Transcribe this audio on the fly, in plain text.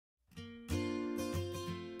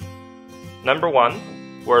Number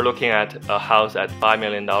 1, we're looking at a house at $5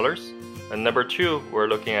 million. And number 2, we're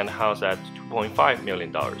looking at a house at $2.5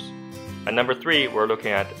 million. And number 3, we're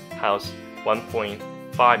looking at house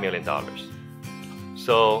 $1.5 million.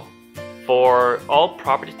 So for all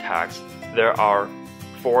property tax, there are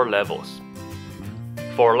 4 levels.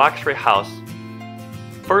 For luxury house,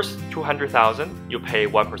 first $200,000, you pay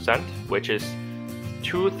 1%, which is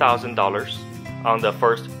 $2,000 on the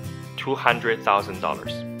first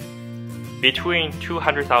 $200,000. Between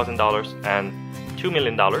 $200,000 and $2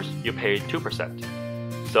 million, you pay 2%.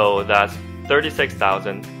 So that's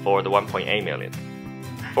 $36,000 for the $1.8 million.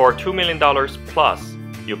 For $2 million plus,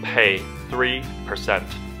 you pay 3%.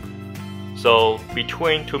 So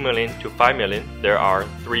between $2 million to $5 million, there are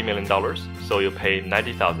 $3 million, so you pay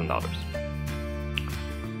 $90,000.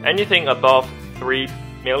 Anything above $3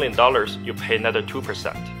 million, you pay another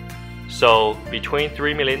 2%. So between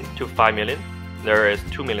 $3 million to $5 million, there is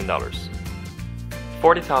 $2 million.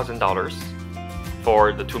 $40,000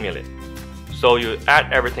 for the $2 million. So you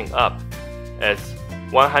add everything up, it's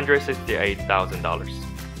 $168,000.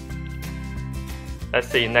 Let's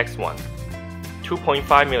see next one.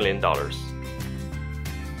 $2.5 million.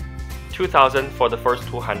 $2,000 for the first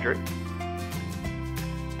 200.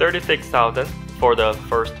 $36,000 for the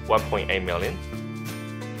first 1.8 million.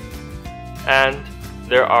 And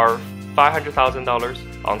there are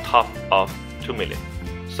 $500,000 on top of 2 million.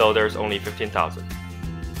 So there's only $15,000.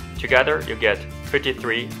 Together you get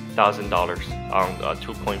 $53,000 on a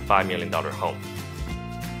 $2.5 million home.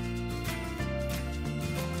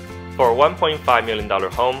 For a $1.5 million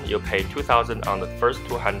home, you pay $2,000 on the first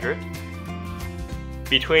 200.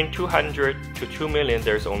 Between 200 to 2 million,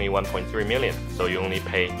 there's only 1.3 million, so you only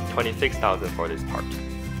pay $26,000 for this part.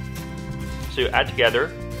 So you add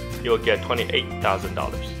together, you'll get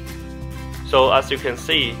 $28,000. So as you can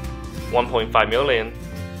see, 1.5 million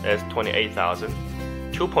is $28,000.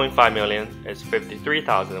 2.5 million is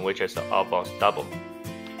 $53,000, which is almost double.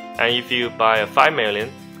 And if you buy a 5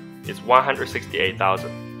 million, it's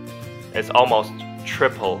 $168,000. It's almost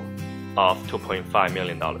triple of $2.5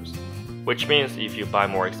 million. Which means if you buy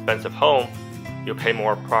more expensive home, you pay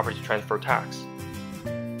more property transfer tax.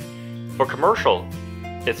 For commercial,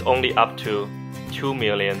 it's only up to 2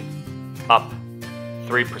 million, up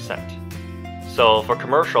 3%. So for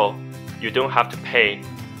commercial, you don't have to pay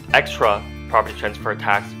extra property transfer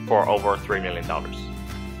tax for over $3 million.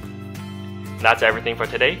 That's everything for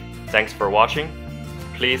today. Thanks for watching.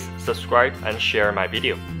 Please subscribe and share my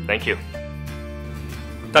video. Thank you.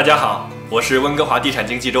 大家好，我是温哥华地产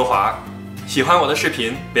经纪周华。喜欢我的视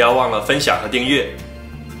频，不要忘了分享和订阅，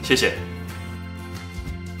谢谢。